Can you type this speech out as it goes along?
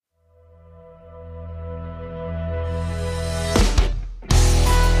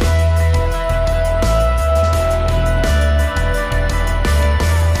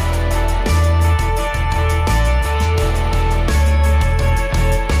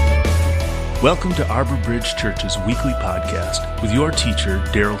Welcome to Arbor Bridge Church's weekly podcast with your teacher,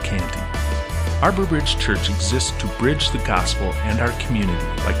 Daryl Canty. Arbor Bridge Church exists to bridge the gospel and our community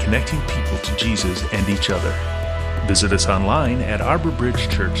by connecting people to Jesus and each other. Visit us online at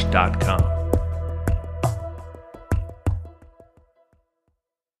arborbridgechurch.com.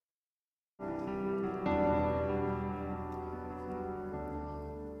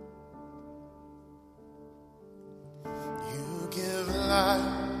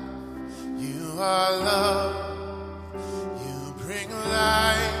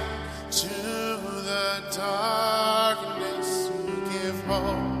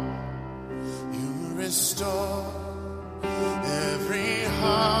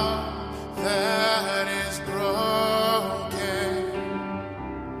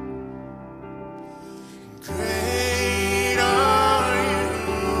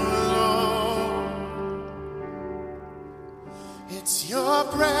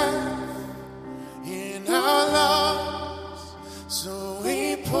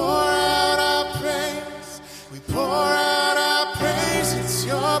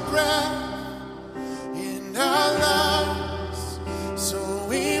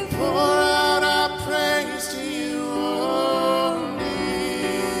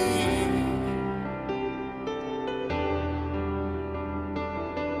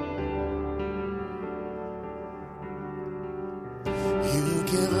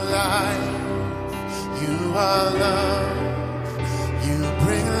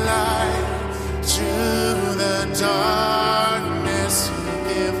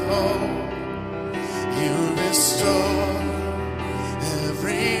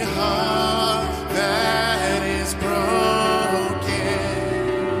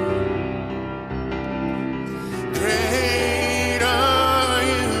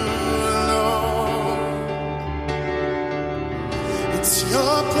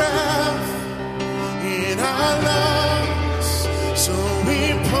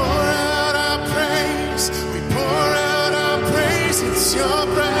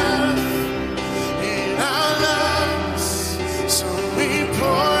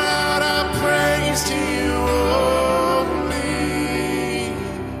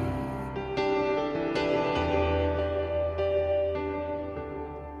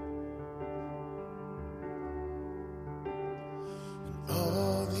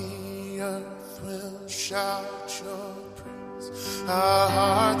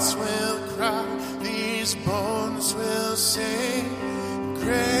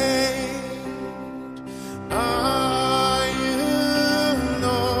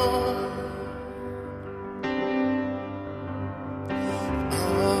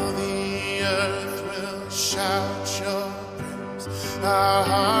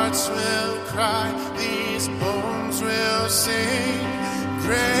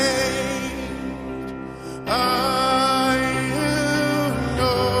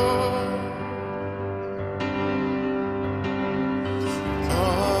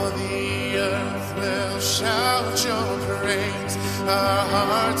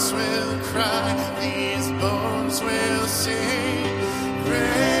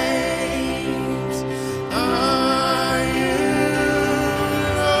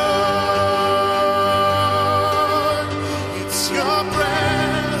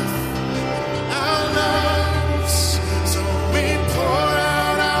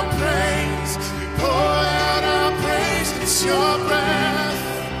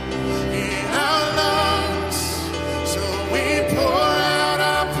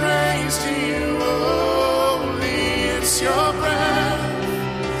 Your breath.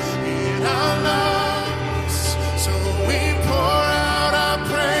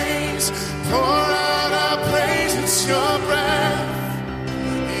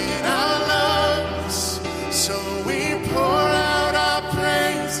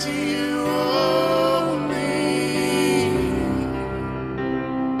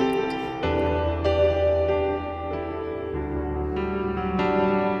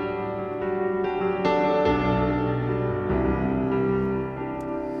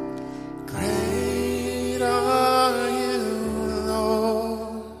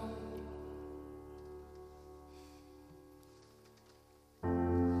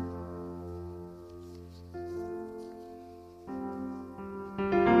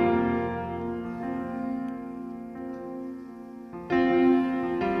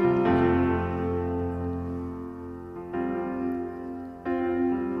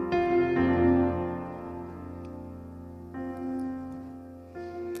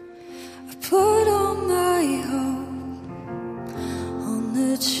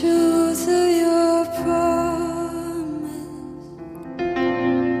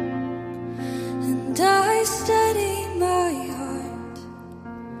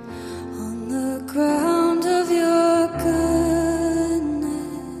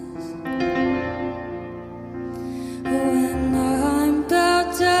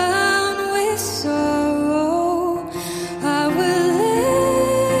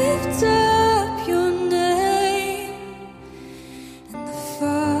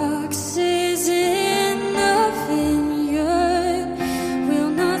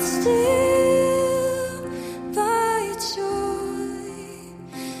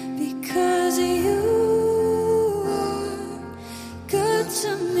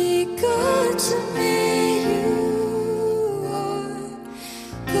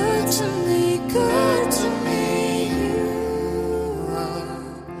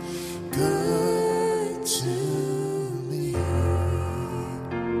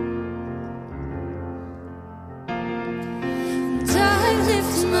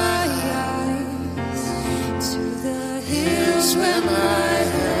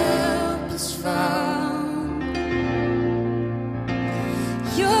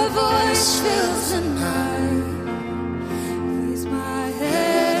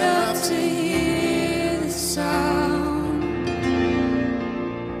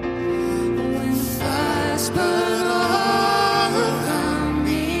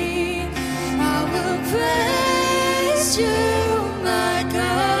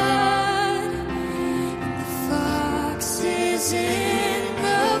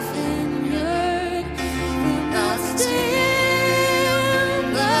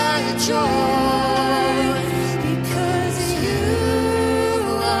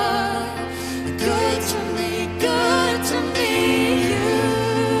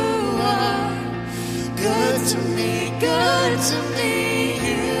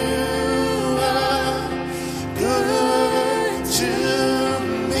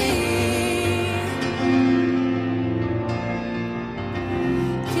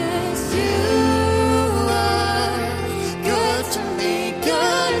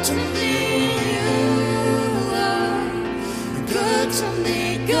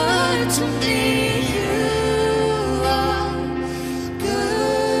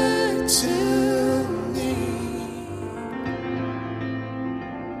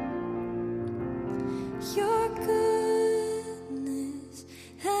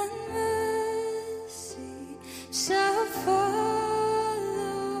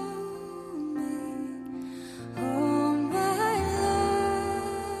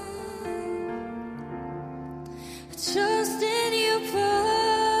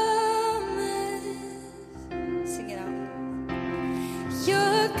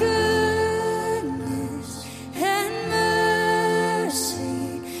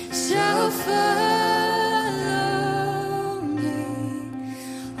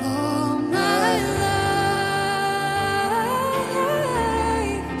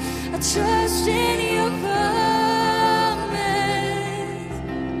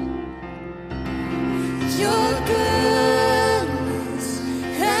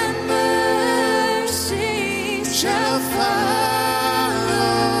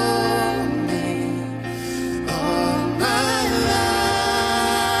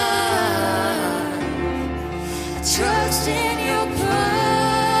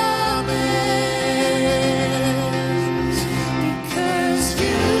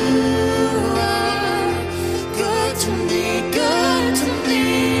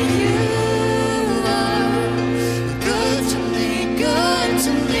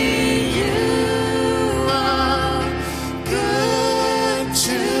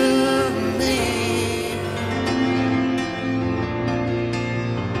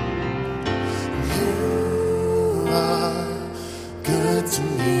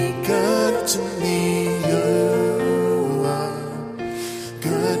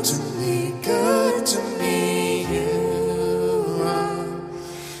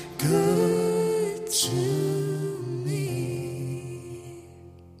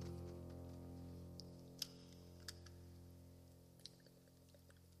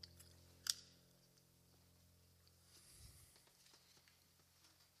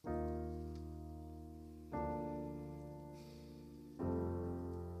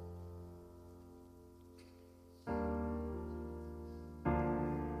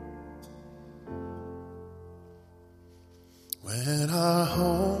 When our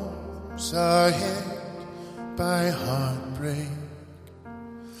homes are hit by heartbreak,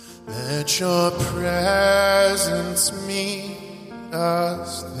 let your presence meet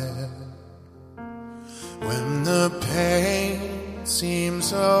us there. When the pain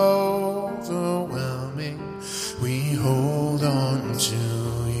seems overwhelming, we hold on to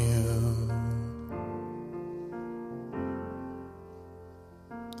you.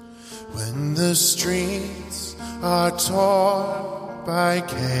 When the streets are torn by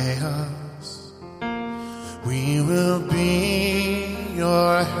chaos, we will be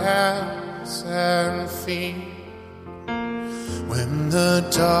your hands and feet. When the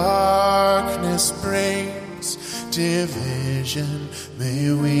darkness brings division,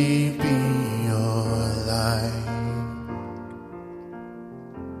 may we be your light.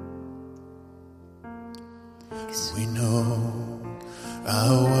 We know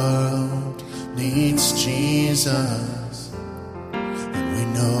our world needs Jesus, and we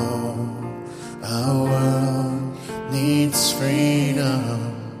know our world needs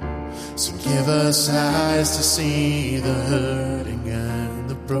freedom. So give us eyes to see the hurting and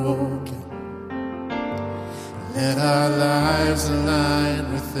the broken. Let our lives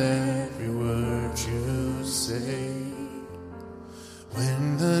align with every word you say.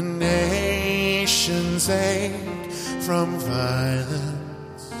 When the nations ache from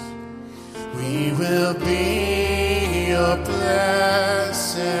violence, we will be your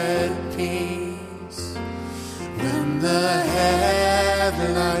blessed peace. When the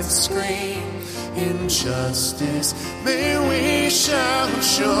headlights scream injustice, may we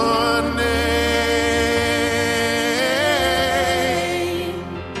shout your name.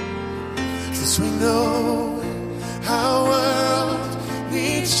 'Cause we know our world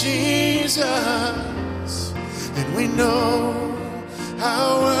needs Jesus, and we know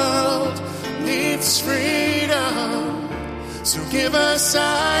our world needs freedom. So give us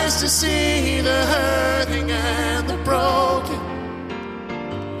eyes to see the hurting and the broken.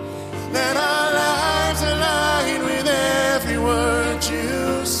 Let our lives align with every word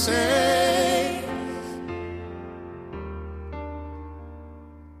you say.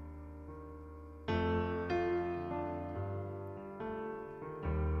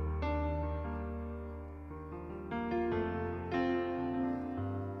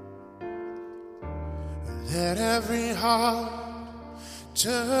 Let every heart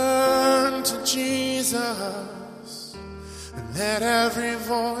turn to Jesus, and let every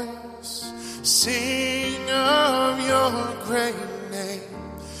voice sing of your great name.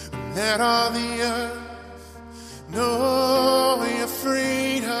 And let all the earth know your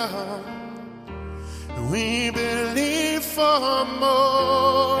freedom. We believe for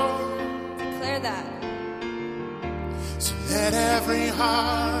more. Declare that. So let every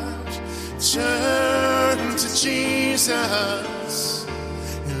heart turn to Jesus,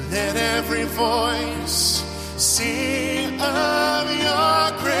 and let every voice sing of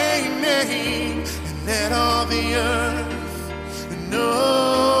your great name. And let all the earth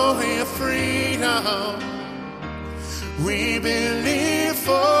know your freedom. We believe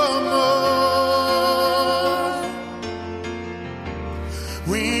for more.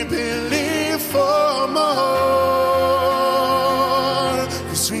 We believe for more.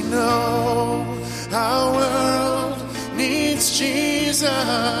 'Cause we know our world needs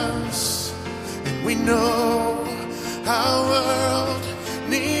Jesus, and we know our world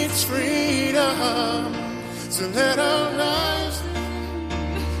needs freedom. So let our lives,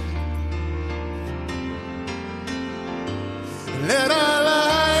 let our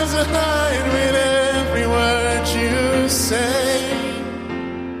lives align with every word you say.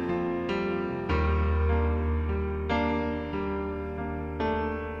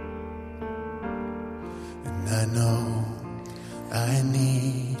 And I know I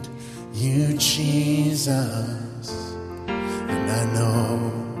need you, Jesus. And I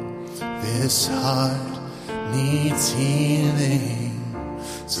know this heart needs healing.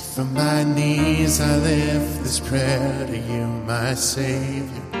 So from my knees I lift this prayer to you, my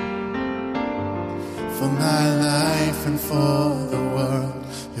Savior. For my life and for the world,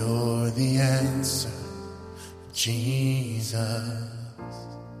 you're the answer, Jesus.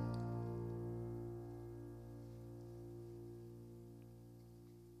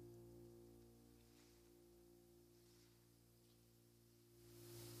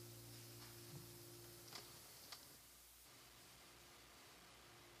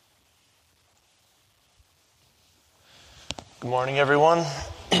 Good morning, everyone.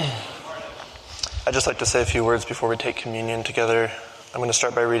 I'd just like to say a few words before we take communion together. I'm going to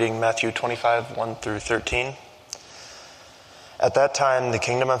start by reading Matthew 25, 1 through 13. At that time, the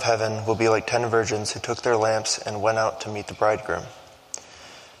kingdom of heaven will be like 10 virgins who took their lamps and went out to meet the bridegroom.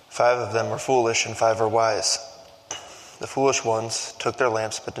 5 of them were foolish and 5 were wise. The foolish ones took their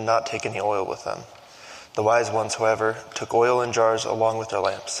lamps but did not take any oil with them. The wise ones, however, took oil in jars along with their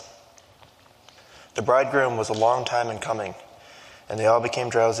lamps. The bridegroom was a long time in coming, and they all became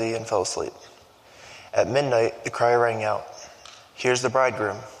drowsy and fell asleep. At midnight, the cry rang out, "Here's the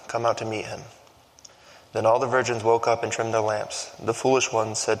bridegroom, come out to meet him." Then all the virgins woke up and trimmed their lamps. The foolish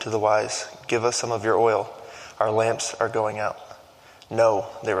ones said to the wise, "Give us some of your oil, our lamps are going out." "No,"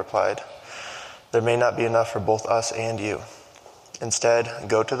 they replied, "there may not be enough for both us and you. Instead,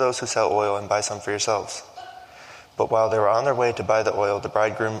 go to those who sell oil and buy some for yourselves." But while they were on their way to buy the oil, the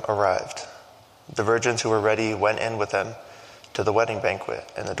bridegroom arrived. The virgins who were ready went in with him to the wedding banquet,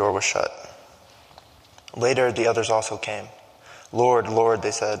 and the door was shut. Later, the others also came. "Lord, Lord,"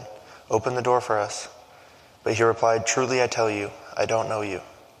 they said, "open the door for us." But he replied, "Truly I tell you, I don't know you.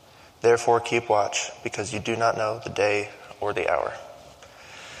 Therefore keep watch, because you do not know the day or the hour."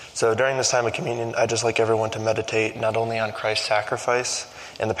 So during this time of communion, I'd just like everyone to meditate not only on Christ's sacrifice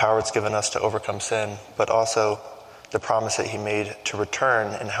and the power it's given us to overcome sin, but also the promise that he made to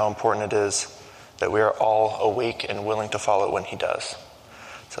return and how important it is that we are all awake and willing to follow when he does.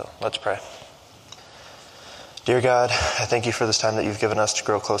 So let's pray. Dear God, I thank you for this time that you've given us to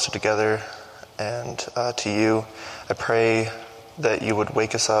grow closer together. And to you, I pray that you would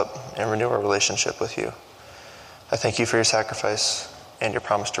wake us up and renew our relationship with you. I thank you for your sacrifice and your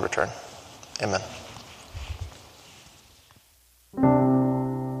promise to return. Amen.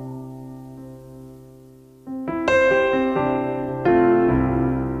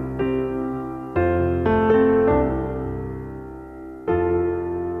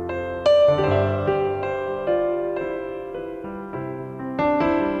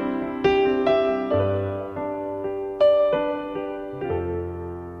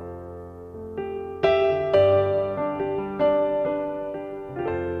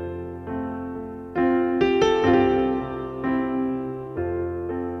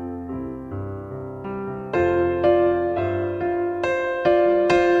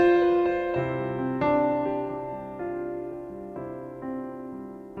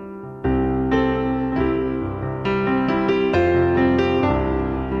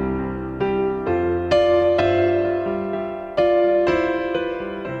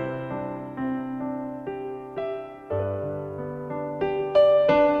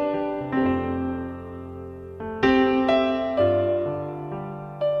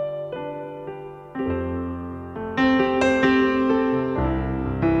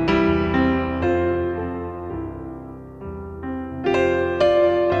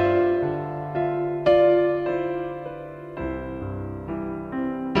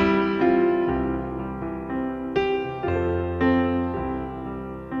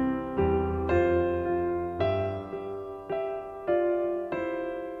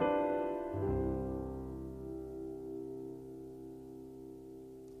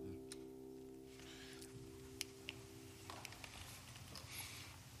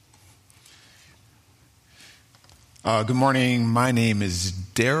 Good morning. My name is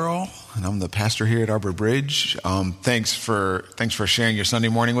Daryl, and I'm the pastor here at Arbor Bridge. Thanks for sharing your Sunday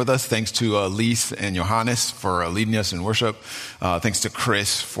morning with us. Thanks to Lise and Johannes for leading us in worship. Thanks to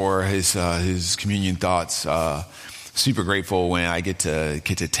Chris for his communion thoughts. Super grateful when I get to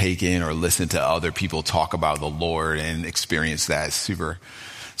take in or listen to other people talk about the Lord and experience that. It's super.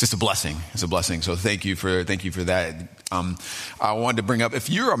 Just a blessing. It's a blessing. So thank you for that. I wanted to bring up, if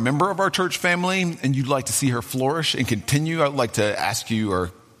you're a member of our church family and you'd like to see her flourish and continue, I'd like to ask you or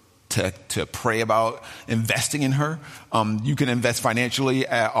to pray about investing in her. You can invest financially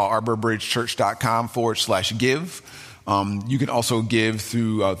at arborbridgechurch.com/give. You can also give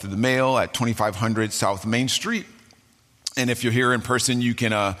through the mail at 2500 South Main Street. And if you're here in person, you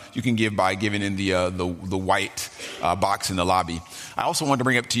can give by giving in the white box in the lobby. I also wanted to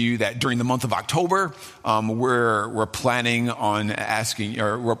bring up to you that during the month of October, we're planning on we're asking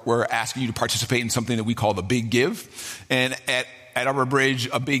you to participate in something that we call the Big Give. And at Arbor Bridge,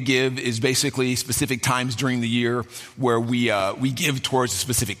 a Big Give is basically specific times during the year where we give towards a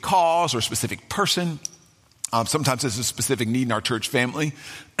specific cause or a specific person. Sometimes there's a specific need in our church family.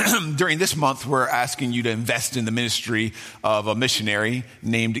 During this month, we're asking you to invest in the ministry of a missionary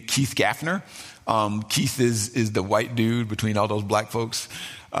named Keith Gaffner. Keith is the white dude between all those black folks.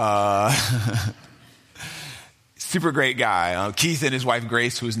 Super great guy. Keith and his wife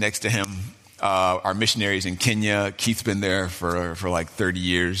Grace, who is next to him, are missionaries in Kenya. Keith's been there for like 30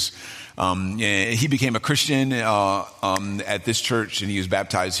 years. He became a Christian at this church, and he was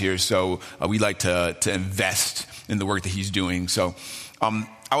baptized here. So we like to invest in the work that he's doing. So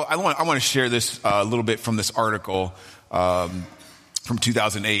I want to share this a little bit from this article from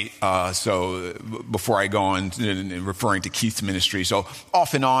 2008. So before I go on referring to Keith's ministry, so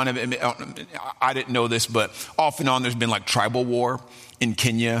off and on, I didn't know this, but off and on, there's been like tribal war in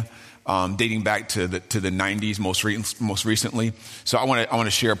Kenya. Dating back to the 90s most recently. So I want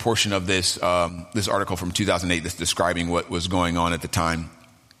to share a portion of this article from 2008 that's describing what was going on at the time.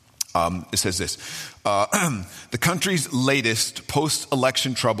 It says this: the country's latest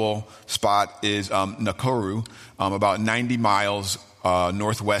post-election trouble spot is Nakuru, about 90 miles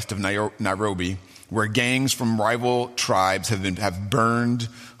northwest of Nairobi, where gangs from rival tribes have burned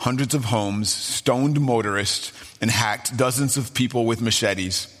hundreds of homes, stoned motorists, and hacked dozens of people with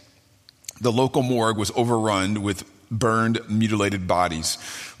machetes. The local morgue was overrun with burned, mutilated bodies.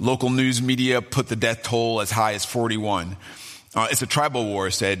 Local news media put the death toll as high as 41. It's a tribal war,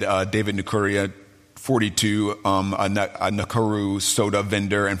 said David Nukuria, 42, a Nakuru soda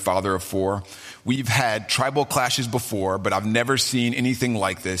vendor and father of 4. We've had tribal clashes before, but I've never seen anything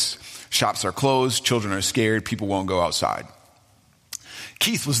like this. Shops are closed, children are scared, people won't go outside.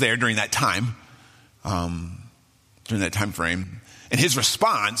 Keith was there during that time, frame, and his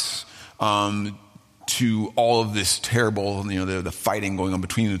response to all of this terrible, the fighting going on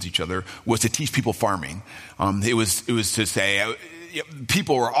between each other was to teach people farming. It was to say,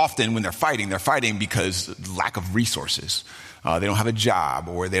 people are often, when they're fighting because lack of resources. They don't have a job,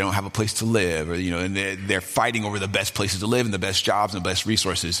 or they don't have a place to live, or, and they're fighting over the best places to live and the best jobs and the best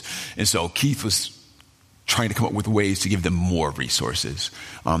resources. And so Keith was trying to come up with ways to give them more resources,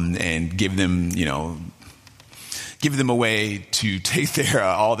 and give them a way to take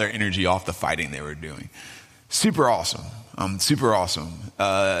all their energy off the fighting they were doing. Super awesome. The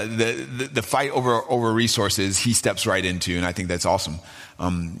fight over resources, he steps right into, and I think that's awesome.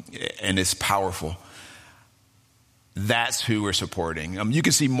 And it's powerful. That's who we're supporting. You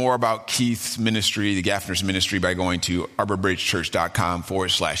can see more about Keith's ministry, the Gaffner's ministry, by going to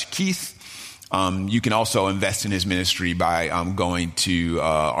arborbridgechurch.com/Keith. You can also invest in his ministry by going to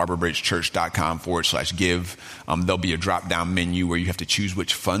arborbridgechurch.com/give. There'll be a drop-down menu where you have to choose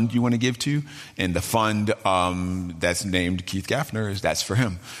which fund you want to give to, and the fund that's named Keith Gaffner that's for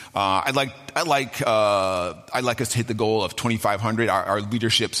him. I'd like us to hit the goal of 2,500. Our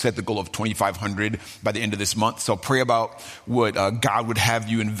leadership set the goal of 2,500 by the end of this month. So pray about what God would have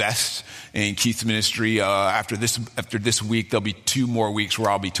you invest in Keith's ministry. After this week, there'll be 2 more weeks where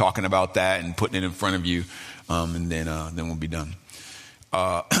I'll be talking about that and putting it in front of you, and then we'll be done.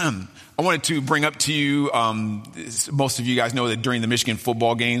 I wanted to bring up to you, most of you guys know that during the Michigan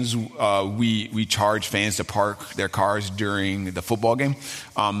football games, we charge fans to park their cars during the football game.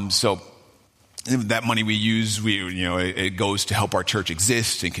 So that money we use, it goes to help our church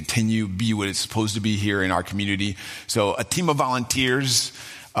exist and continue be what it's supposed to be here in our community. So a team of volunteers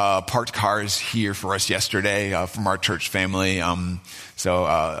parked cars here for us yesterday from our church family.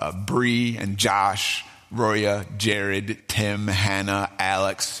 So Bree and Josh, Roya, Jared, Tim, Hannah,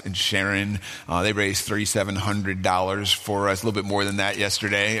 Alex, and Sharon, they raised $3,700 for us, a little bit more than that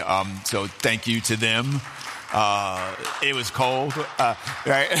yesterday. So thank you to them. It was cold,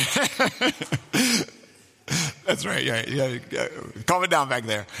 right? That's right. Yeah. Calm it down back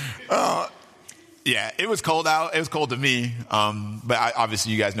there. Yeah, it was cold out. It was cold to me. But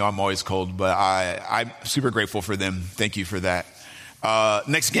obviously you guys know I'm always cold, but I'm super grateful for them. Thank you for that.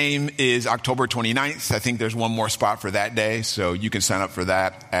 Next game is October 29th. I think there's one more spot for that day. So you can sign up for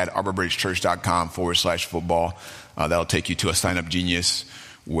that at arborbridgechurch.com/football. That'll take you to a sign up genius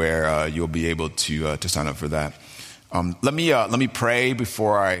where you'll be able to sign up for that. Let me pray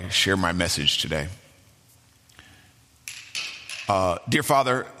before I share my message today. Dear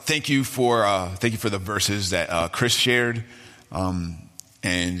Father, thank you for the verses that Chris shared,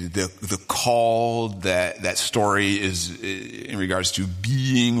 and the call that story is in regards to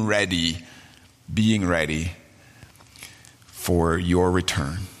being ready for your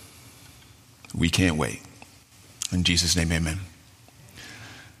return. We can't wait. In Jesus' name, amen.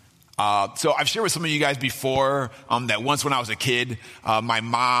 So I've shared with some of you guys before that once when I was a kid, my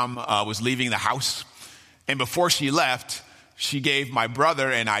mom was leaving the house, and before she left, she gave my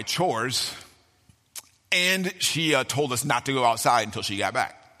brother and I chores, and she told us not to go outside until she got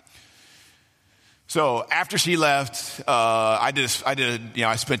back. So after she left, I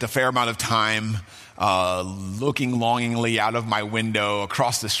spent a fair amount of time looking longingly out of my window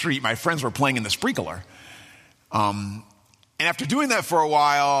across the street. My friends were playing in the sprinkler. And after doing that for a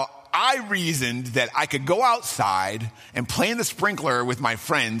while, I reasoned that I could go outside and play in the sprinkler with my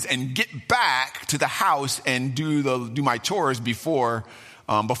friends and get back to the house and do my chores before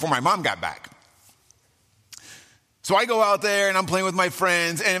my mom got back. So I go out there and I'm playing with my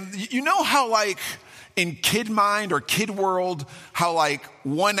friends, and you know how like in kid mind or kid world, how like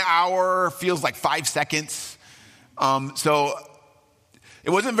 1 hour feels like 5 seconds. So it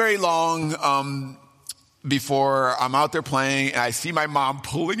wasn't very long before I'm out there playing and I see my mom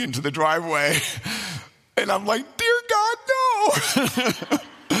pulling into the driveway, and I'm like, dear God, no.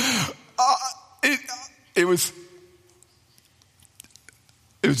 It was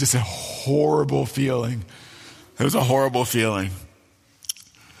just a horrible feeling. It was a horrible feeling.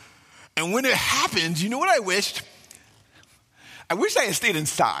 And when it happened, you know what I wished? I wish I had stayed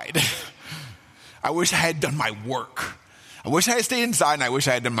inside. I wish I had done my work. I wish I had stayed inside, and I wish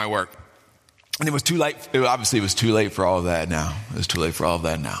I had done my work. And it was too late. Obviously, it was too late for all of that now. It was too late for all of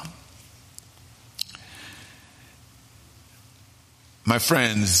that now. My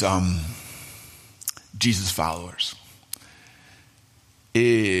friends, Jesus followers,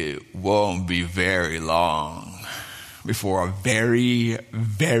 it won't be very long before a very,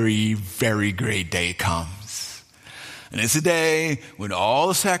 very, very great day comes. And it's a day when all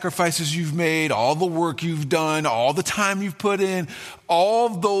the sacrifices you've made, all the work you've done, all the time you've put in, all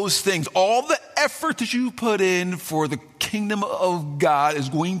those things, all the effort that you put in for the kingdom of God is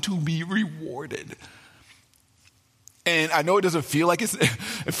going to be rewarded. And I know it doesn't feel like it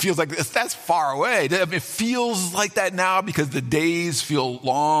feels like that's far away. It feels like that now because the days feel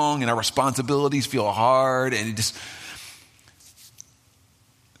long and our responsibilities feel hard, and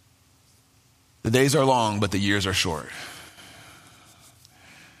the days are long, but the years are short.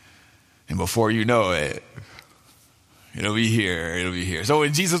 And before you know it, it'll be here. So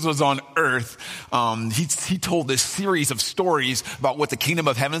when Jesus was on earth, he told this series of stories about what the kingdom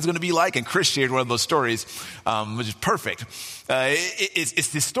of heaven is going to be like. And Chris shared one of those stories, which is perfect. It's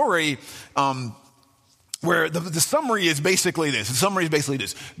this story where the summary is basically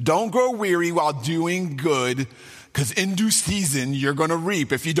this. Don't grow weary while doing good, because in due season, you're going to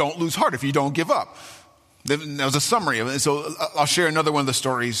reap if you don't lose heart, if you don't give up. That was a summary of it. So I'll share another one of the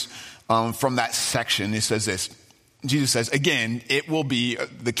stories from that section. It says this. Jesus says, again,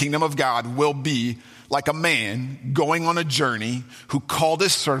 the kingdom of God will be like a man going on a journey who called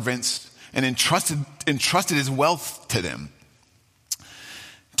his servants and entrusted his wealth to them.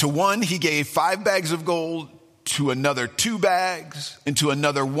 To one, he gave 5 bags of gold, to another 2 bags, and to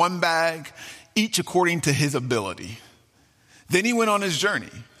another 1 bag, each according to his ability. Then he went on his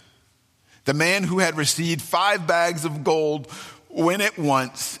journey. The man who had received 5 bags of gold went at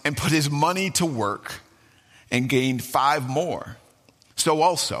once and put his money to work and gained 5 more. So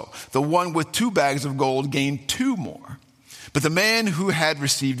also, the one with 2 bags of gold gained 2 more. But the man who had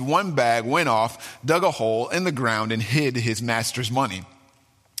received 1 bag went off, dug a hole in the ground, and hid his master's money.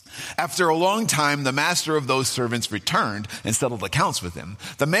 After a long time, the master of those servants returned and settled accounts with him.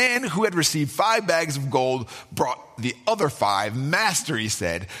 The man who had received 5 bags of gold brought the other 5. Master, he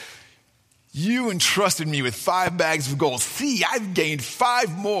said, you entrusted me with 5 bags of gold. See, I've gained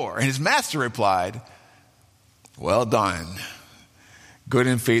 5 more. And his master replied, well done, good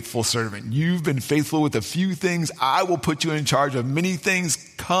and faithful servant. You've been faithful with a few things. I will put you in charge of many things.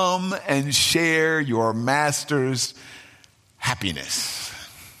 Come and share your master's happiness.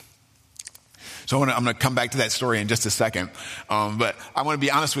 So I'm going to come back to that story in just a second. But I want to be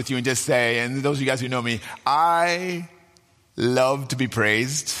honest with you and just say, and those of you guys who know me, I love to be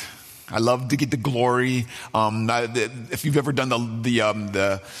praised. I love to get the glory. If you've ever done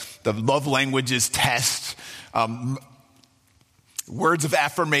the love languages test, words of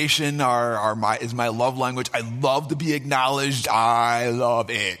affirmation is my love language. I love to be acknowledged. I love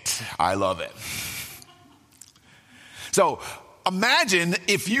it. So imagine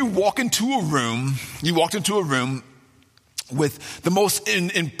if you walked into a room with the most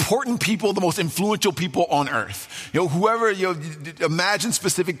important people, the most influential people on earth. Imagine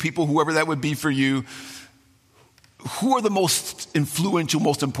specific people, whoever that would be for you. Who are the most influential,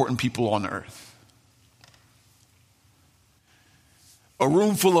 most important people on earth? A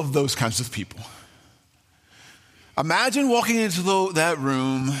room full of those kinds of people. Imagine walking into that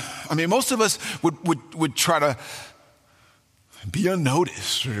room. I mean, most of us would try to be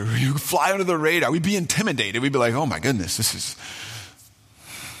unnoticed, or you fly under the radar. We'd be intimidated. We'd be like, oh my goodness, these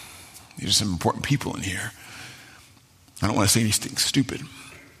are some important people in here. I don't want to say anything stupid.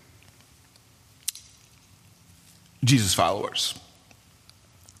 Jesus followers.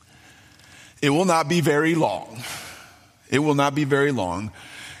 It will not be very long.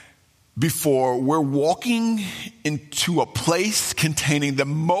 Before we're walking into a place containing the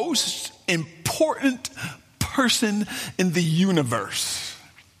most important person in the universe.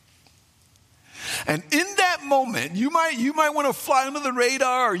 And in that moment, you might want to fly under the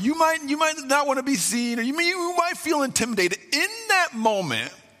radar, or you might not want to be seen, or you might feel intimidated. In that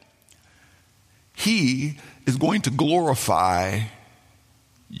moment, he is going to glorify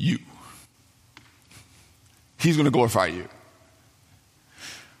you. He's going to glorify you.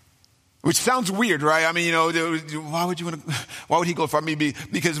 Which sounds weird, right? I mean, why would he glorify me?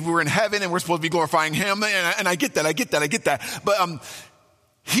 Because we're in heaven and we're supposed to be glorifying him. And I get that. But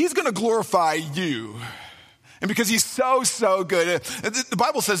he's going to glorify you. And because he's so good. The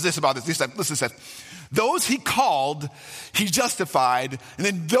Bible says this about this. Listen, it says, those he called, he justified. And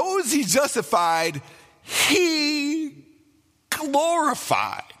then those he justified, he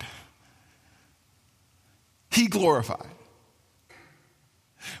glorified. He glorified.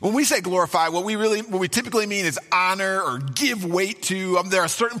 When we say glorify, what we typically mean is honor or give weight to. There are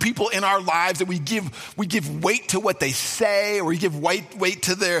certain people in our lives that we give weight to what they say, or we give weight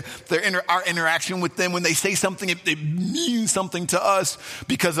to our interaction with them. When they say something, it means something to us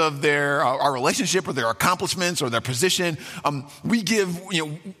because of our relationship or their accomplishments or their position. We give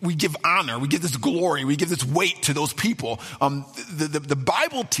honor, we give this glory, we give this weight to those people. The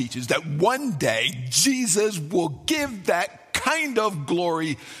Bible teaches that one day Jesus will give that kind of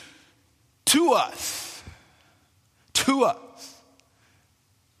glory to us.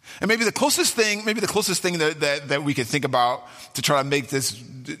 And maybe the closest thing that we could think about to try to make this,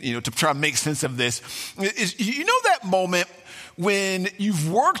 to try to make sense of this is, that moment when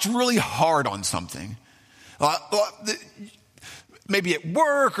you've worked really hard on something, maybe at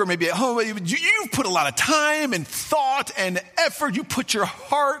work or maybe at home, you've put a lot of time and thought and effort. You put your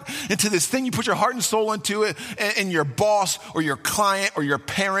heart into this thing. You put your heart and soul into it. And your boss or your client or your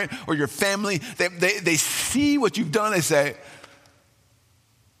parent or your family, they see what you've done. They say,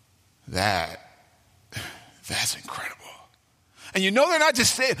 that's incredible. And they're not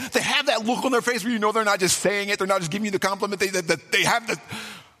just saying, they have that look on their face where they're not just saying it. They're not just giving you the compliment. They have the,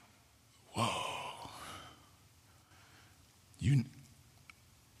 whoa.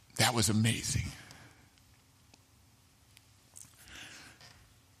 That was amazing.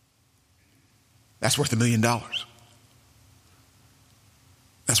 That's worth $1 million. That's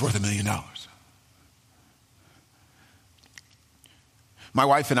worth $1 million. My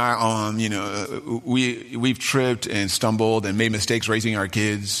wife and I, we've tripped and stumbled and made mistakes raising our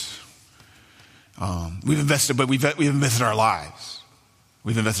kids. We've invested our lives.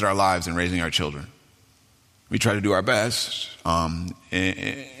 We've invested our lives in raising our children. We try to do our best,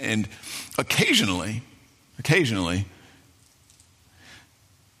 and occasionally,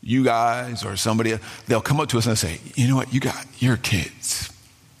 you guys or somebody, they'll come up to us and say, you know what, you got your kids.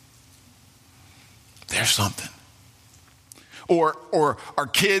 There's something. Or our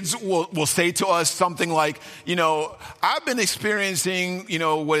kids will say to us something like, I've been experiencing,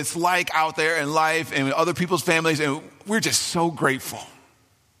 what it's like out there in life and with other people's families, and we're just so grateful.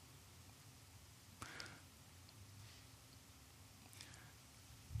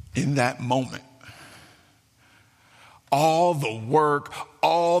 In that moment, all the work,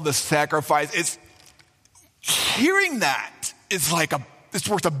 all the sacrifice, hearing that is it's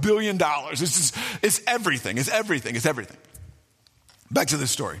worth $1 billion. It's everything. Back to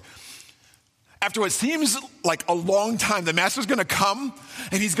this story. After what seems like a long time, the master's going to come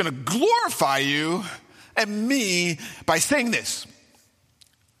and he's going to glorify you and me by saying this.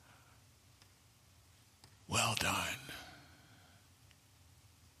 Well done.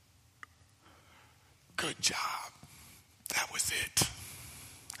 Good job. That was it.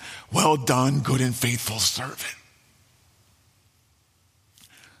 Well done, good and faithful servant.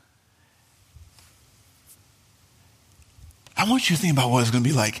 I want you to think about what it's going to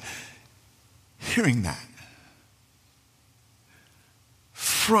be like hearing that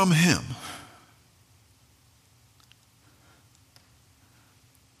from him.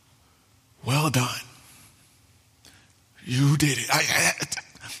 Well done. You did it.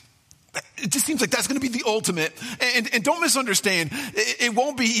 It just seems like that's going to be the ultimate. And don't misunderstand. He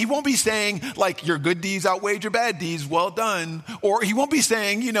won't be saying like your good deeds outweighed your bad deeds. Well done. Or he won't be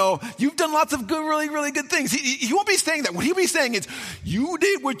saying, you've done lots of good, really, really good things. He won't be saying that. What he'll be saying is, you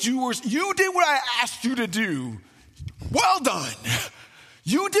did what I asked you to do. Well done.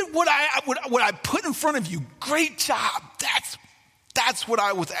 You did what I put in front of you. Great job. That's what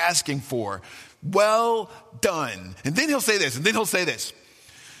I was asking for. Well done. And then he'll say this.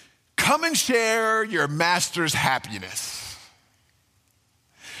 Come and share your master's happiness.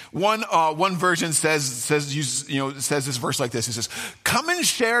 One version says this verse like this. It says, "Come and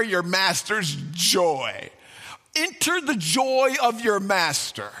share your master's joy. Enter the joy of your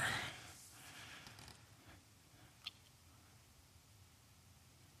master."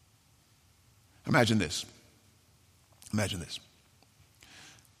 Imagine this.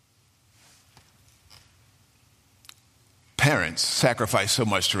 Parents sacrifice so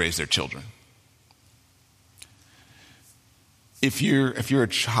much to raise their children. If you're a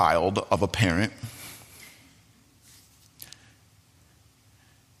child of a parent,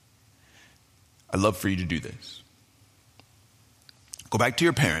 I'd love for you to do this. Go back to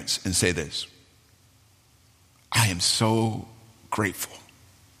your parents and say this. I am so grateful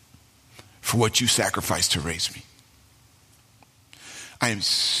for what you sacrificed to raise me. I am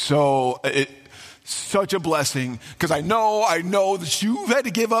such a blessing, because I know that you've had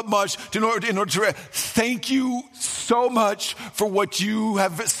to give up much in order to thank you so much for what you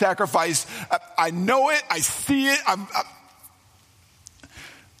have sacrificed. I know it. I see it.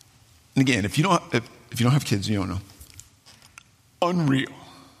 And again, if you don't have kids, you don't know.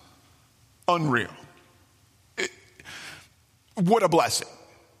 Unreal. What a blessing.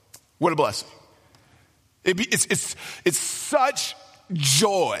 What a blessing. It's such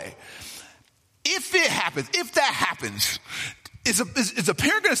joy. If that happens, is a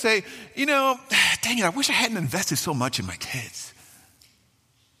parent going to say, dang it, I wish I hadn't invested so much in my kids?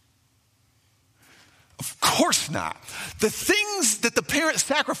 Of course not. The things that the parent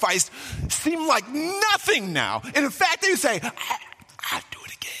sacrificed seem like nothing now. And in fact, they would say, I'd do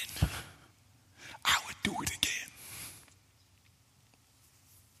it again. I would do it again.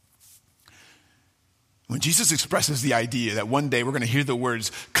 When Jesus expresses the idea that one day we're going to hear the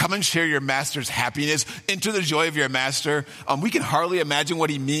words, come and share your master's happiness, enter the joy of your master, we can hardly imagine what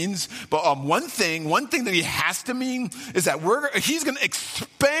he means. But one thing that he has to mean is that he's going to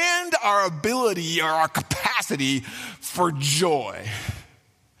expand our ability or our capacity for joy.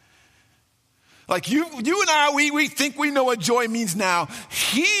 Like you and I, we think we know what joy means now.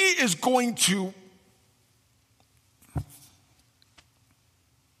 He is going to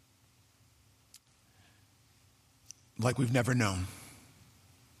like we've never known.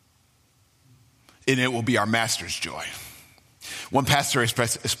 And it will be our master's joy. One pastor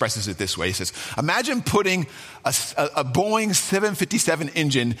expresses it this way. He says, imagine putting a Boeing 757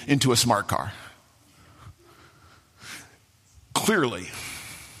 engine into a smart car. Clearly,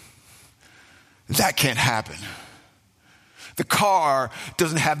 that can't happen. The car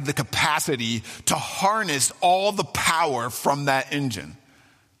doesn't have the capacity to harness all the power from that engine.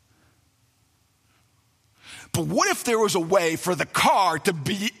 But what if there was a way for the car to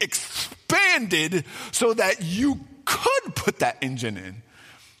be expanded so that you could put that engine in?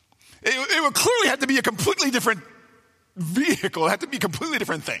 It would clearly have to be a completely different vehicle. It had to be a completely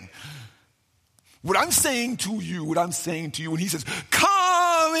different thing. What I'm saying to you when he says,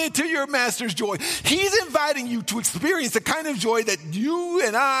 come into your master's joy, he's inviting you to experience the kind of joy that you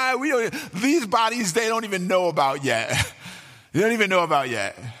and I, these bodies, they don't even know about yet. They don't even know about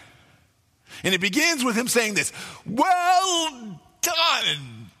yet. And it begins with him saying this, well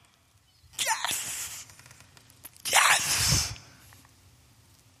done. Yes. Yes.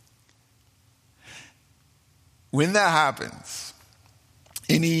 When that happens,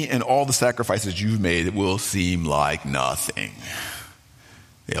 any and all the sacrifices you've made, it will seem like nothing.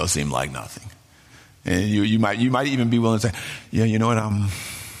 It'll seem like nothing. And you might even be willing to say, yeah, you know what, I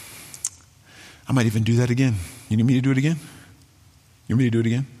might even do that again. You need me to do it again? You want me to do it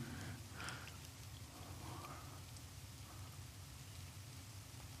again?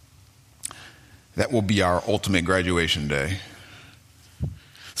 That will be our ultimate graduation day.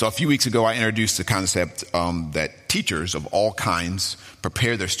 So a few weeks ago, I introduced the concept that teachers of all kinds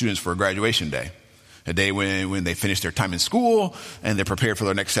prepare their students for a graduation day. A day when they finish their time in school and they're prepared for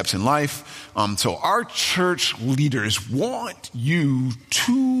their next steps in life. So our church leaders want you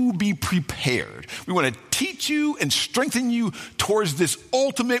to be prepared. We want to teach you and strengthen you towards this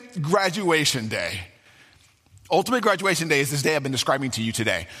ultimate graduation day. Ultimate graduation day is this day I've been describing to you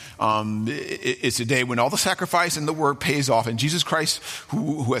today. It's a day when all the sacrifice and the work pays off, and Jesus Christ,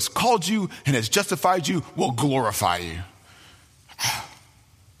 who has called you and has justified you, will glorify you.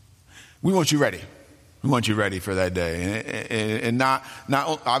 We want you ready. We want you ready for that day. And not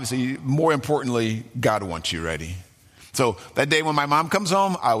obviously, more importantly, God wants you ready. So that day when my mom comes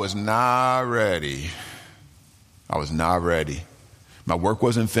home, I was not ready. I was not ready. My work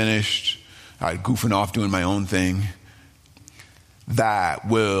wasn't finished. I was goofing off doing my own thing. That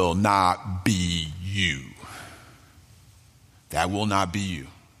will not be you. That will not be you.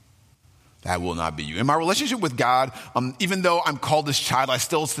 That will not be you. In my relationship with God, even though I'm called this child, I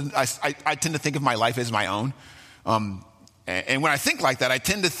tend to think of my life as my own. And when I think like that, I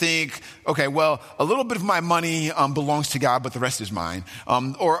tend to think, okay, well, a little bit of my money belongs to God, but the rest is mine.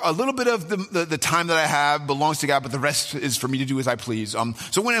 Or a little bit of the time that I have belongs to God, but the rest is for me to do as I please.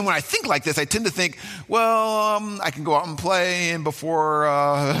 So when I think like this, I tend to think, well, I can go out and play, and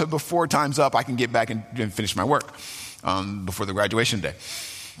before time's up, I can get back and finish my work before the graduation day.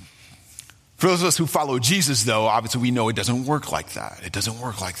 For those of us who follow Jesus, though, obviously we know it doesn't work like that. It doesn't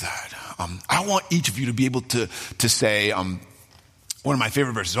work like that. I want each of you to be able to say, one of my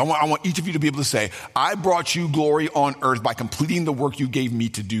favorite verses, I want each of you to be able to say, I brought you glory on earth by completing the work you gave me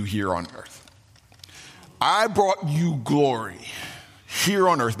to do here on earth. I brought you glory here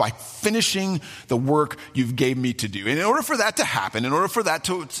on earth by finishing the work you've gave me to do. And in order for that to happen, in order for that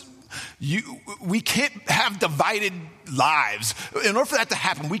we can't have divided lives. In order for that to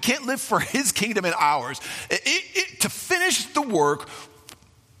happen, we can't live for his kingdom and ours. To finish the work,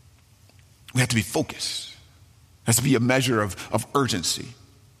 we have to be focused. There has to be a measure of urgency.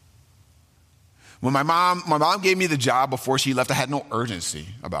 When my mom gave me the job before she left, I had no urgency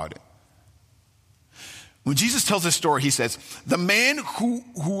about it. When Jesus tells this story, he says, the man who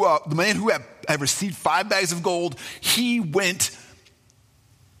had received 5 bags of gold, he went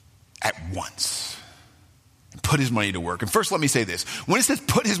at once and put his money to work. And first, let me say this. When it says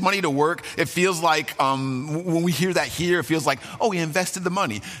put his money to work, it feels like, when we hear that here, it feels like, oh, he invested the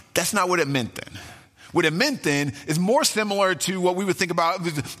money. That's not what it meant then. What it meant then is more similar to what we would think about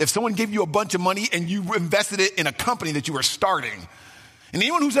if someone gave you a bunch of money and you invested it in a company that you were starting. And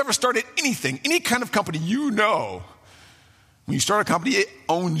anyone who's ever started anything, any kind of company, you know, when you start a company, it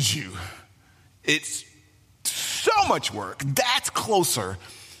owns you. It's so much work. That's closer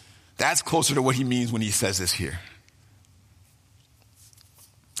to what he means when he says this here.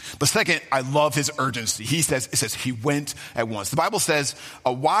 But second, I love his urgency. It says he went at once. The Bible says,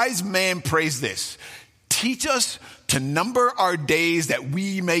 a wise man prays this: teach us to number our days that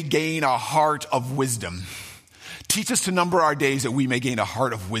we may gain a heart of wisdom. Teach us to number our days that we may gain a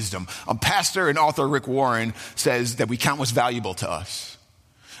heart of wisdom. Pastor and author Rick Warren says that we count what's valuable to us.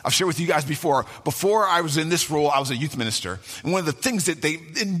 I've shared with you guys before I was in this role, I was a youth minister. And one of the things that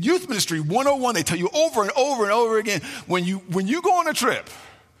in youth ministry 101, they tell you over and over and over again, when you go on a trip,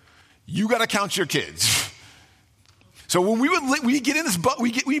 you got to count your kids. So when we get in this bus,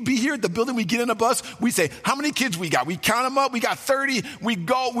 we be here at the building, we get in a bus, we say, how many kids we got? We count them up, we got 30, we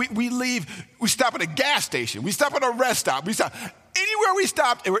go, we leave, we stop at a gas station, we stop at a rest stop, we stop anywhere we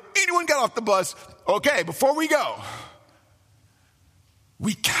stopped, and where anyone got off the bus, okay, before we go,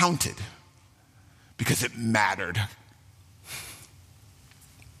 we counted because it mattered.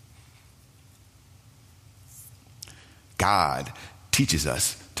 God teaches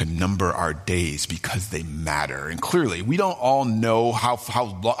us to number our days because they matter. And clearly, we don't all know how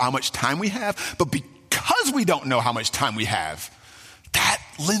much time we have, but because we don't know how much time we have, that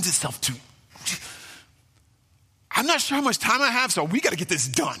lends itself to, I'm not sure how much time I have, so we got to get this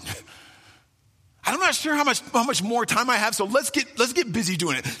done. I'm not sure how much more time I have, so let's get busy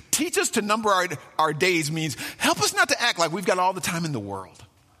doing it. Teach us to number our days means help us not to act like we've got all the time in the world.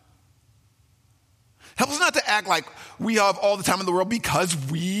 Help us not to act like we have all the time in the world, because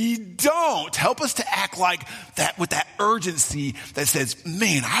we don't. Help us to act like that with that urgency that says,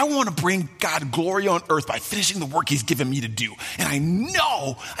 man, I want to bring God glory on earth by finishing the work he's given me to do. And I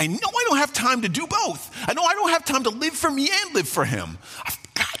know I don't have time to do both. I know I don't have time to live for me and live for him. I've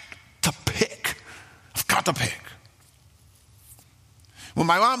got to pick. When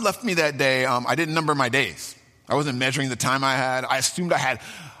my mom left me that day, I didn't number my days. I wasn't measuring the time I had. I assumed I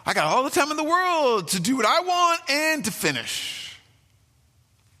got all the time in the world to do what I want and to finish.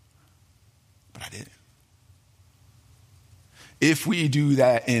 But I didn't. If we do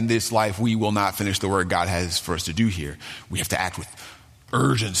that in this life, we will not finish the work God has for us to do here. We have to act with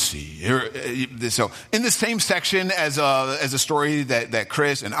urgency. So in the same section as a story that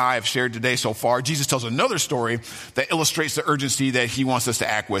Chris and I have shared today so far, Jesus tells another story that illustrates the urgency that he wants us to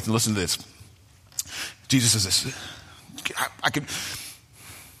act with. And listen to this. Jesus says this. I could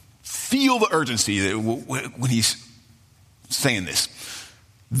feel the urgency that when he's saying this.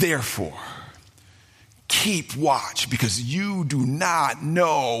 Therefore, keep watch, because you do not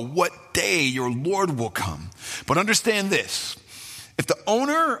know what day your Lord will come. But understand this. If the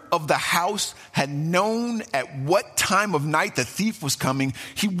owner of the house had known at what time of night the thief was coming,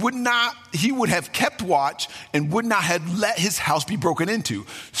 he would have kept watch and would not have let his house be broken into.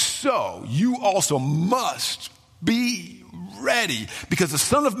 So you also must be ready, because the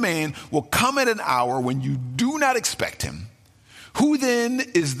Son of Man will come at an hour when you do not expect him. Who then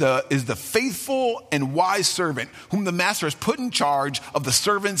is the faithful and wise servant whom the master has put in charge of the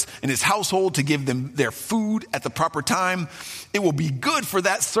servants in his household to give them their food at the proper time? It will be good for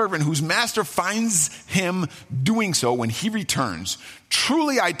that servant whose master finds him doing so when he returns.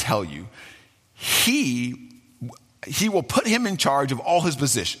 Truly, I tell you, he will put him in charge of all his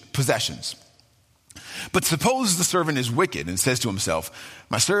possessions. But suppose the servant is wicked and says to himself,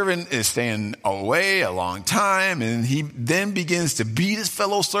 my servant is staying away a long time, and he then begins to beat his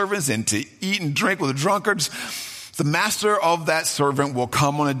fellow servants and to eat and drink with the drunkards. The master of that servant will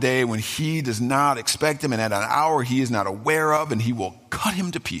come on a day when he does not expect him, and at an hour he is not aware of, and he will cut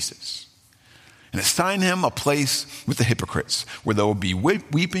him to pieces and assign him a place with the hypocrites, where there will be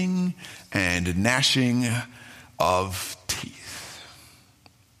weeping and gnashing of teeth.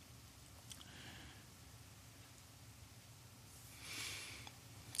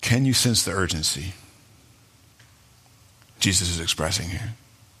 Can you sense the urgency Jesus is expressing here?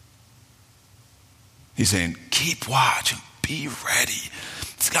 He's saying, keep watch and be ready.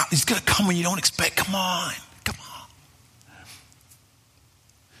 He's going to come when you don't expect. Come on.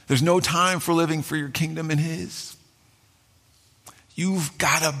 There's no time for living for your kingdom and his. You've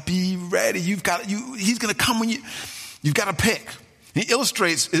got to be ready. He's going to come when you've got to pick. He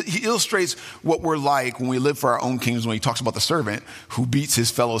illustrates what we're like when we live for our own kingdoms when he talks about the servant who beats his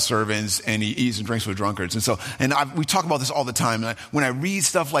fellow servants and he eats and drinks with drunkards. We talk about this all the time. And when I read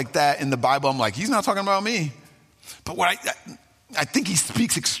stuff like that in the Bible, I'm like, he's not talking about me. But what I think he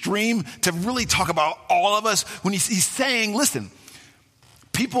speaks extreme to really talk about all of us when he's saying, listen,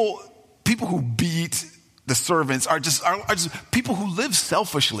 people who beat the servants are just people who live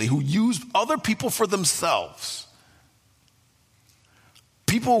selfishly, who use other people for themselves.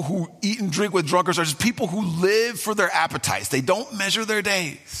 People who eat and drink with drunkards are just people who live for their appetites. They don't measure their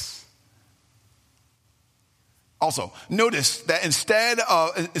days. Also, notice that instead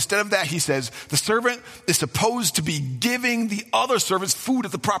of that, he says, the servant is supposed to be giving the other servants food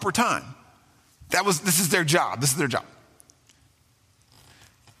at the proper time. This is their job. This is their job.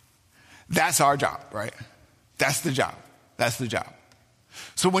 That's our job, right? That's the job. That's the job.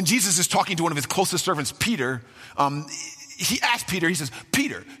 So when Jesus is talking to one of his closest servants, Peter, he asked Peter, he says,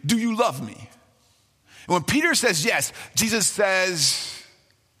 Peter, do you love me? And when Peter says yes, Jesus says,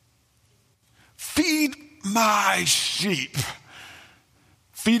 feed my sheep.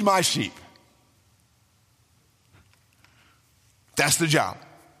 Feed my sheep. That's the job.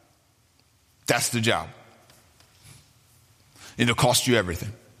 That's the job. It'll cost you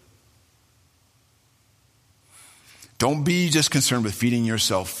everything. Don't be just concerned with feeding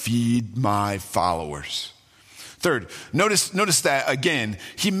yourself. Feed my followers. Third, notice that again,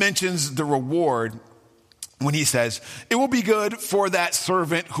 he mentions the reward when he says, it will be good for that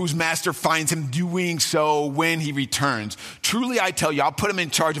servant whose master finds him doing so when he returns. Truly, I tell you, I'll put him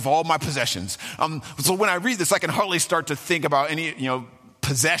in charge of all my possessions. So when I read this, I can hardly start to think about any,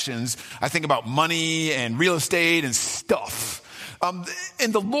 possessions. I think about money and real estate and stuff.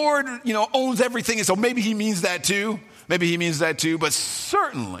 And the Lord, owns everything. And so maybe he means that too. But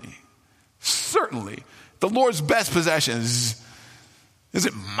certainly, the Lord's best possessions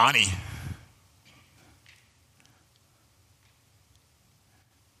isn't money.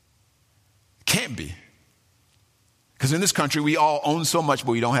 Can't be. Because in this country, we all own so much,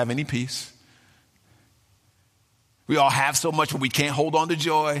 but we don't have any peace. We all have so much, but we can't hold on to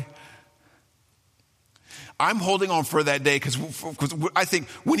joy. I'm holding on for that day because I think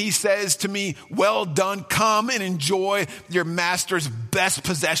when he says to me, well done, come and enjoy your master's best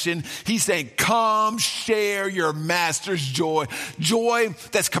possession, he's saying, come share your master's joy. Joy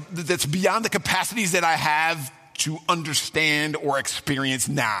that's beyond the capacities that I have to understand or experience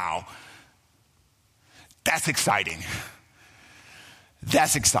now. That's exciting.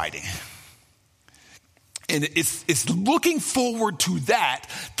 That's exciting. And it's looking forward to that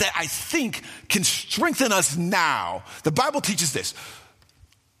I think can strengthen us now. The Bible teaches this.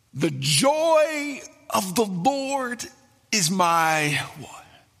 The joy of the Lord is my what?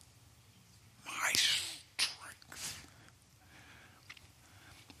 My strength.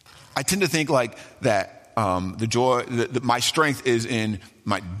 I tend to think like that my strength is in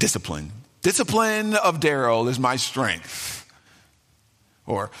my discipline. Discipline of Daryl is my strength.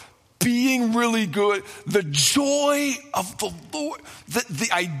 Or being really good, the joy of the Lord, the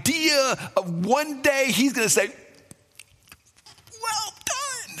idea of one day he's going to say, well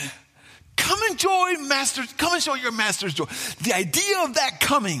done. Come enjoy your master's joy. The idea of that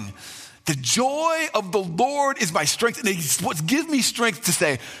coming, the joy of the Lord is my strength. And it's what gives me strength to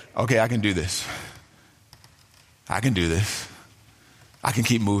say, okay, I can do this. I can do this. I can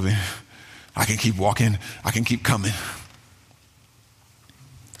keep moving. I can keep walking. I can keep coming.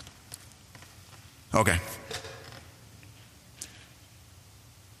 Okay.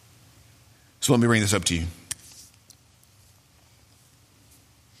 So let me bring this up to you.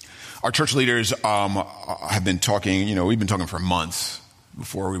 Our church leaders have been talking, we've been talking for months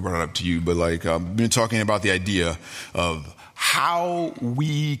before we brought it up to you, but we've been talking about the idea of how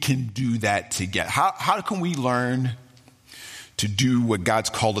we can do that together. How can we learn to do what God's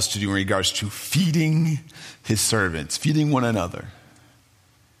called us to do in regards to feeding his servants, feeding one another?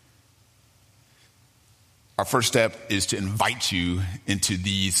 Our first step is to invite you into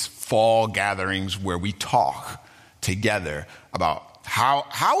these fall gatherings where we talk together about how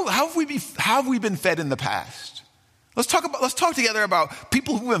have we been fed in the past. Let's talk together about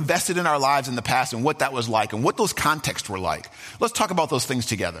people who invested in our lives in the past and what that was like and what those contexts were like. Let's talk about those things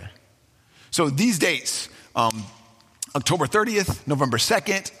together. So these dates, October 30th, November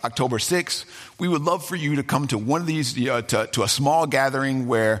 2nd, October 6th, we would love for you to come to one of these, to a small gathering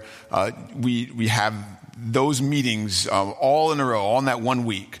where we have those meetings all in a row, all in that 1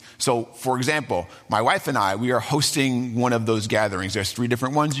 week. So, for example, my wife and I, we are hosting one of those gatherings. There's 3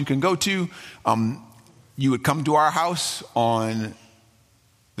 different ones you can go to. You would come to our house on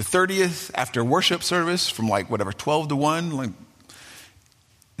the 30th after worship service from 12 to 1.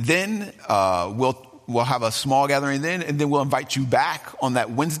 Then we'll have a small gathering then, and then we'll invite you back on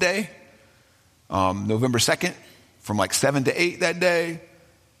that Wednesday, November 2nd, from 7 to 8 that day.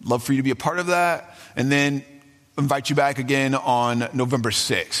 Love for you to be a part of that. And then invite you back again on November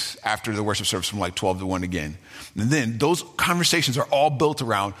 6th after the worship service from 12 to 1 again. And then those conversations are all built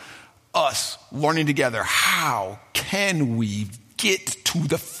around us learning together, how can we get to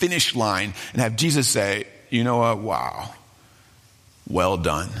the finish line and have Jesus say, you know what, wow, well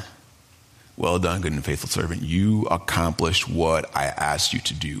done. Well done, good and faithful servant. You accomplished what I asked you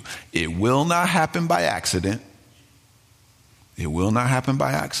to do. It will not happen by accident. It will not happen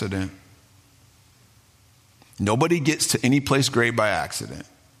by accident. Nobody gets to any place great by accident.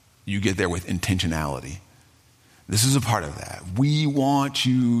 You get there with intentionality. This is a part of that. We want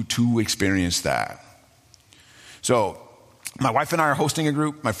you to experience that. So, my wife and I are hosting a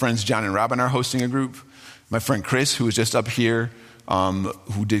group. My friends John and Robin are hosting a group. My friend Chris, who is just up here,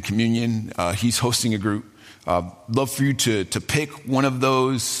 who did communion, he's hosting a group. Love for you to pick one of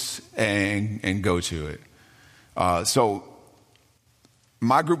those and go to it. So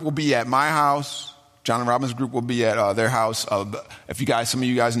my group will be at my house. John and Robin's group will be at their house. Some of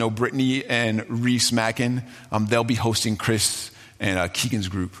you guys know Brittany and Reese Mackin, they'll be hosting Chris and Keegan's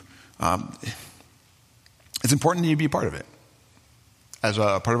group. It's important that you be a part of it as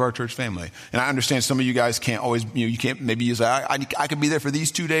a part of our church family. And I understand some of you guys can't always, you can't, maybe you say, I could be there for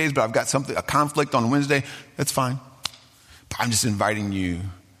these 2 days, but I've got a conflict on Wednesday. That's fine. But I'm just inviting you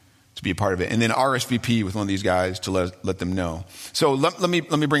to be a part of it. And then RSVP with one of these guys to let them know. So let me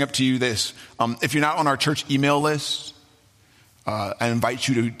bring up to you this. If you're not on our church email list, I invite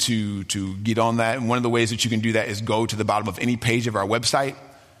you to get on that. And one of the ways that you can do that is go to the bottom of any page of our website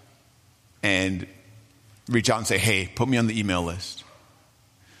and reach out and say, hey, put me on the email list.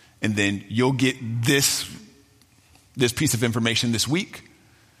 And then you'll get this piece of information this week,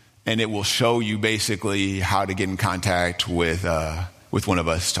 and it will show you basically how to get in contact with one of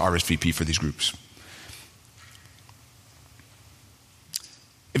us to RSVP for these groups.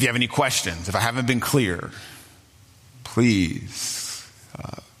 If you have any questions, if I haven't been clear, please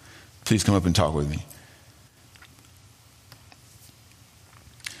come up and talk with me.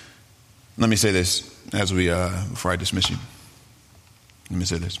 Let me say this as before I dismiss you. Let me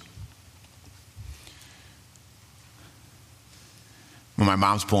say this. When my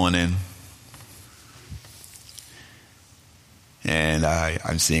mom's pulling in, and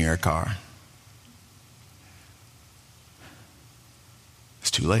I'm seeing her car,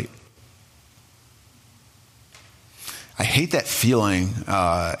 it's too late. I hate that feeling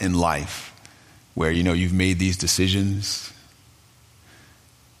in life where, you've made these decisions,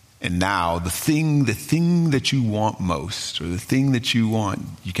 and now the thing that you want most, or the thing that you want,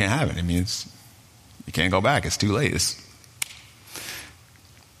 you can't have it. I mean, you can't go back. It's too late.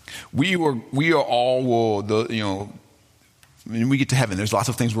 We are all when we get to heaven, there's lots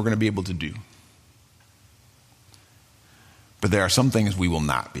of things we're going to be able to do. But there are some things we will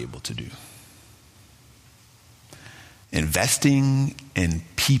not be able to do. Investing in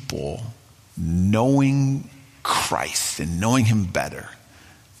people, knowing Christ and knowing Him better.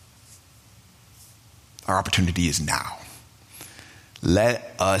 Our opportunity is now.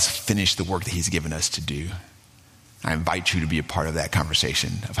 Let us finish the work that He's given us to do. I invite you to be a part of that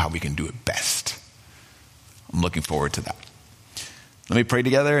conversation of how we can do it best. I'm looking forward to that. Let me pray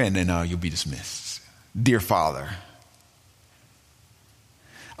together, and then you'll be dismissed. Dear Father,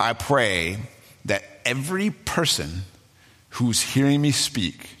 I pray that every person who's hearing me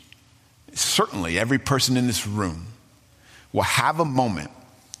speak, certainly every person in this room, will have a moment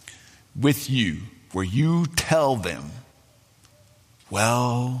with you where you tell them,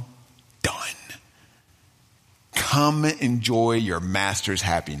 well done. Come enjoy your master's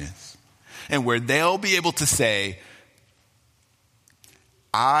happiness. And where they'll be able to say,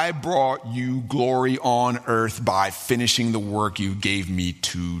 I brought you glory on earth by finishing the work you gave me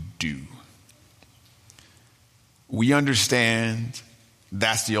to do. We understand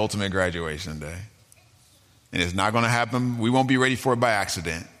that's the ultimate graduation day. And it's not going to happen. We won't be ready for it by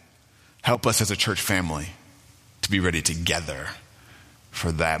accident. Help us as a church family to be ready together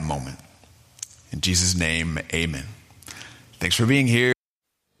for that moment. In Jesus' name, amen. Thanks for being here.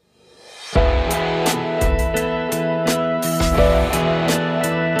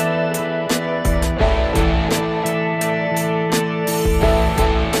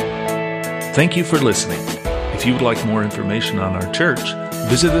 Thank you for listening. If you would like more information on our church,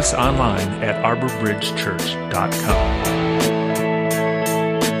 visit us online at arborbridgechurch.com.